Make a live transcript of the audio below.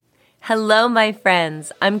Hello, my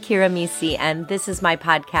friends. I'm Kira Misi, and this is my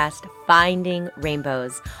podcast, Finding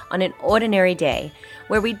Rainbows on an Ordinary Day,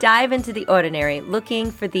 where we dive into the ordinary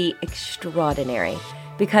looking for the extraordinary.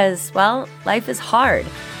 Because, well, life is hard,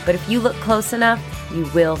 but if you look close enough,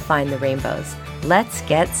 you will find the rainbows. Let's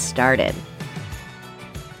get started.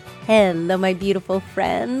 Hello, my beautiful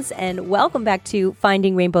friends, and welcome back to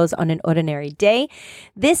Finding Rainbows on an Ordinary Day.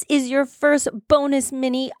 This is your first bonus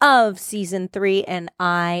mini of Season 3, and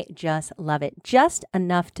I just love it. Just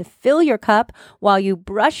enough to fill your cup while you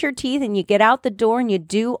brush your teeth and you get out the door and you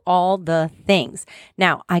do all the things.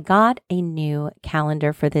 Now, I got a new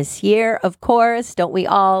calendar for this year, of course, don't we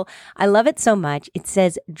all? I love it so much. It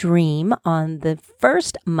says Dream on the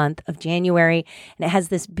first month of January, and it has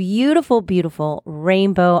this beautiful, beautiful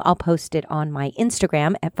rainbow. I'll post it on my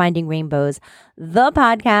Instagram at Finding Rainbows, the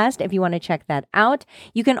podcast, if you want to check that out.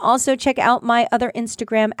 You can also check out my other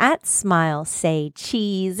Instagram at Smile Say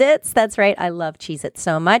Cheez-Its. That's right. I love Cheez-Its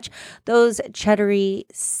so much. Those cheddary,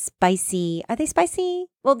 spicy, are they spicy?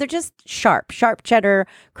 Well, they're just sharp cheddar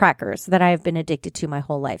crackers that I have been addicted to my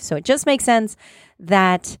whole life. So it just makes sense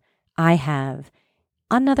that I have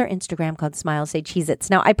another Instagram called Smile Say Cheez-Its.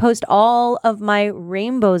 Now, I post all of my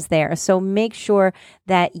rainbows there, so make sure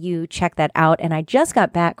that you check that out. And I just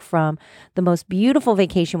got back from the most beautiful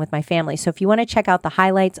vacation with my family. So if you want to check out the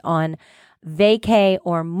highlights on Vacay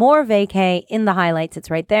or more Vacay in the highlights, it's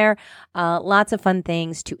right there. Lots of fun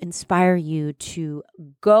things to inspire you to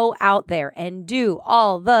go out there and do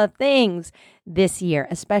all the things this year,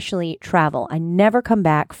 especially travel. I never come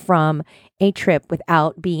back from a trip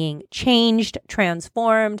without being changed,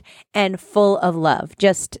 transformed, and full of love.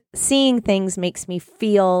 Just seeing things makes me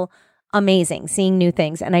feel amazing, seeing new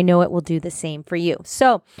things, and I know it will do the same for you.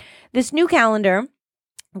 So this new calendar,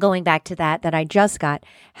 going back to that I just got,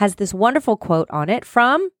 has this wonderful quote on it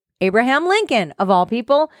from Abraham Lincoln, of all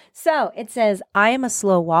people. So it says, "I am a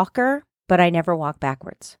slow walker, but I never walk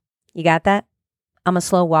backwards." You got that? I'm a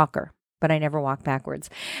slow walker, but I never walk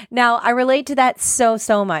backwards. Now, I relate to that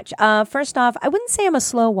so much. First off, I wouldn't say I'm a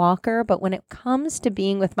slow walker, but when it comes to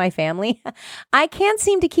being with my family, I can't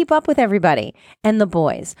seem to keep up with everybody and the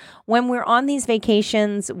boys. When we're on these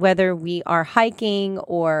vacations, whether we are hiking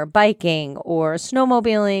or biking or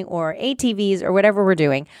snowmobiling or ATVs or whatever we're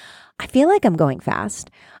doing, I feel like I'm going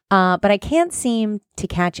fast. But I can't seem to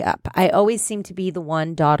catch up. I always seem to be the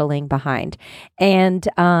one dawdling behind. And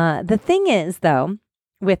the thing is, though,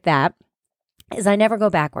 with that, is I never go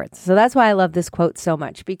backwards. So that's why I love this quote so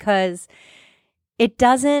much, because it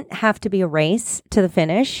doesn't have to be a race to the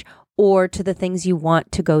finish or to the things you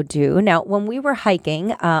want to go do. Now, when we were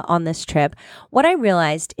hiking on this trip, what I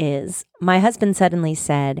realized is my husband suddenly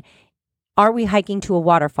said, "Are we hiking to a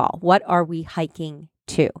waterfall? What are we hiking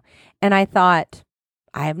to?" And I thought,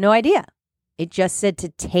 I have no idea. It just said to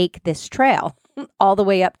take this trail all the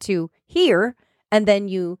way up to here, and then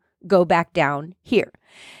you go back down here.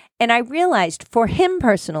 And I realized for him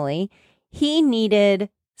personally, he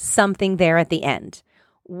needed something there at the end.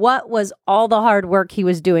 What was all the hard work he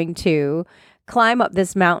was doing to climb up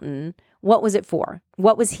this mountain? What was it for?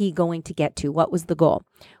 What was he going to get to? What was the goal?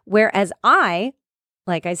 Whereas I,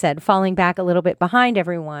 like I said, falling back a little bit behind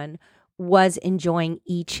everyone, was enjoying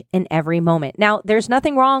each and every moment. Now, there's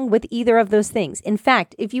nothing wrong with either of those things. In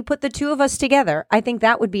fact, if you put the two of us together, I think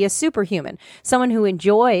that would be a superhuman. Someone who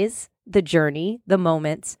enjoys the journey, the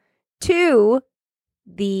moments, to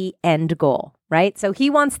the end goal, right? So he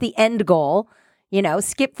wants the end goal,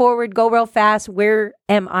 skip forward, go real fast. Where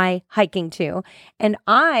am I hiking to? And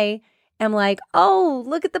I am like, oh,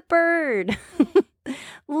 look at the bird.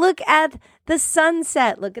 Look at the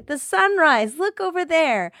sunset. Look at the sunrise. Look over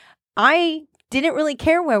there. I didn't really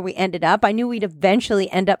care where we ended up. I knew we'd eventually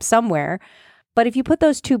end up somewhere. But if you put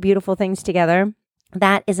those two beautiful things together,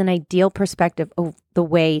 that is an ideal perspective of the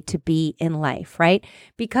way to be in life, right?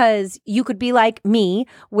 Because you could be like me,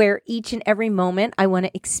 where each and every moment I want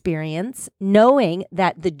to experience, knowing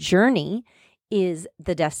that the journey is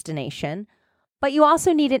the destination, but you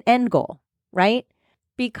also need an end goal, right?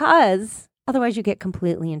 Because otherwise you get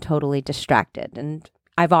completely and totally distracted. And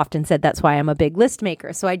I've often said that's why I'm a big list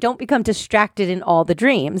maker. So I don't become distracted in all the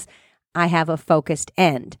dreams. I have a focused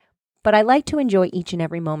end. But I like to enjoy each and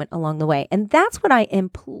every moment along the way. And that's what I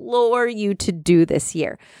implore you to do this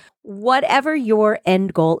year. Whatever your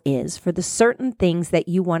end goal is for the certain things that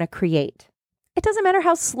you want to create, it doesn't matter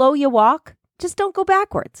how slow you walk, just don't go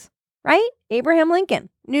backwards, right? Abraham Lincoln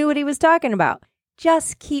knew what he was talking about.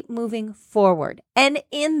 Just keep moving forward. And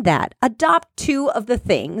in that, adopt two of the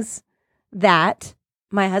things that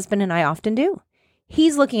my husband and I often do.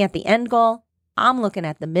 He's looking at the end goal. I'm looking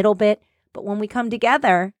at the middle bit. But when we come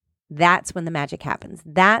together, that's when the magic happens.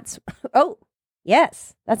 Oh,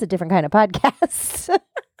 yes, that's a different kind of podcast.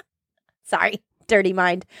 Sorry, dirty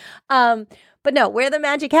mind. But no, where the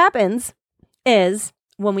magic happens is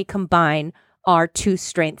when we combine our two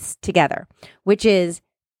strengths together, which is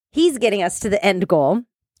he's getting us to the end goal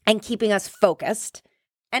and keeping us focused.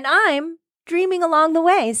 And I'm dreaming along the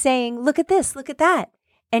way, saying, look at this, look at that,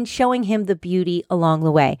 and showing him the beauty along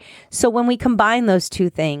the way. So when we combine those two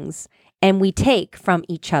things and we take from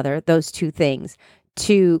each other those two things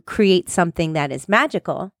to create something that is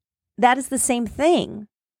magical, that is the same thing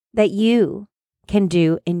that you can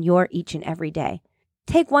do in your each and every day.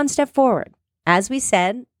 Take one step forward. As we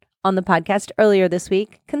said on the podcast earlier this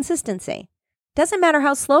week, consistency. Doesn't matter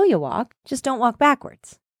how slow you walk, just don't walk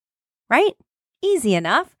backwards. Right? Easy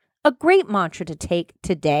enough. A great mantra to take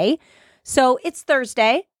today. So it's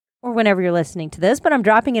Thursday or whenever you're listening to this, but I'm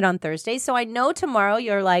dropping it on Thursday. So I know tomorrow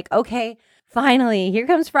you're like, okay, finally, here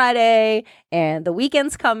comes Friday and the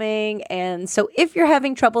weekend's coming. And so if you're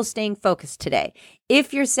having trouble staying focused today,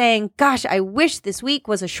 if you're saying, gosh, I wish this week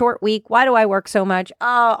was a short week. Why do I work so much?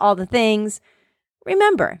 Oh, all the things.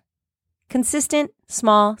 Remember, consistent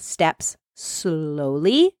small steps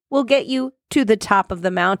slowly will get you to the top of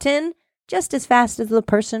the mountain just as fast as the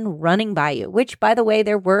person running by you, which, by the way,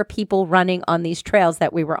 there were people running on these trails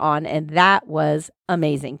that we were on, and that was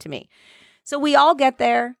amazing to me. So we all get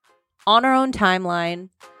there on our own timeline.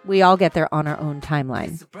 We all get there on our own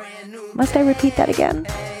timeline. Must I repeat that again?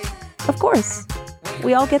 Of course.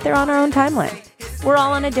 We all get there on our own timeline. We're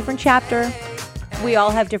all on a different chapter. We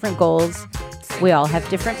all have different goals. We all have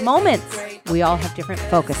different moments. We all have different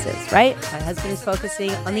focuses, right? My husband is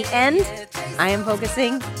focusing on the end. I am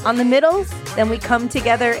focusing on the middle. Then we come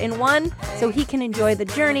together in one so he can enjoy the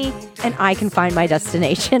journey and I can find my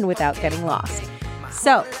destination without getting lost.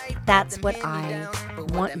 So that's what I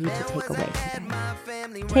want you to take away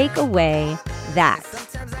today. Take away that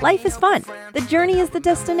life is fun. The journey is the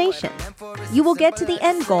destination. You will get to the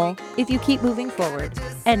end goal if you keep moving forward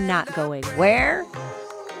and not going where?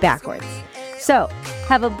 Backwards. So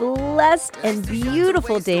have a blessed and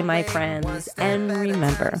beautiful day, my friends. And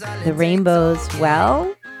remember, the rainbows,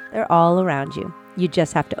 well, they're all around you. You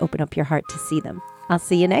just have to open up your heart to see them. I'll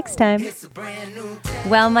see you next time.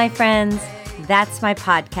 Well, my friends, that's my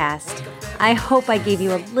podcast. I hope I gave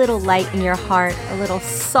you a little light in your heart, a little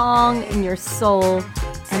song in your soul,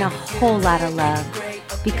 and a whole lot of love,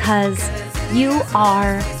 because you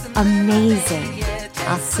are amazing.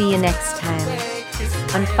 I'll see you next time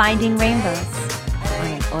on Finding Rainbows on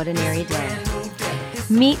an Ordinary Day.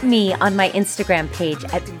 Meet me on my Instagram page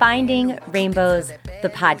at Finding Rainbows, the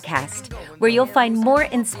podcast, where you'll find more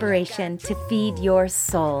inspiration to feed your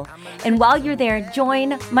soul. And while you're there,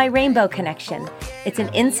 join my Rainbow Connection. It's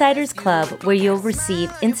an insiders club where you'll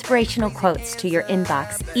receive inspirational quotes to your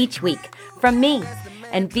inbox each week from me,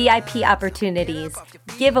 and VIP opportunities,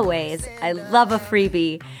 giveaways, I love a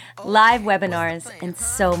freebie, live webinars, and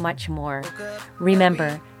so much more.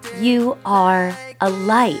 Remember, you are a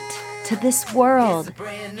light to this world.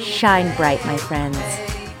 Shine bright, my friends.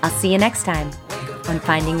 I'll see you next time on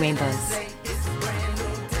Finding Rainbows.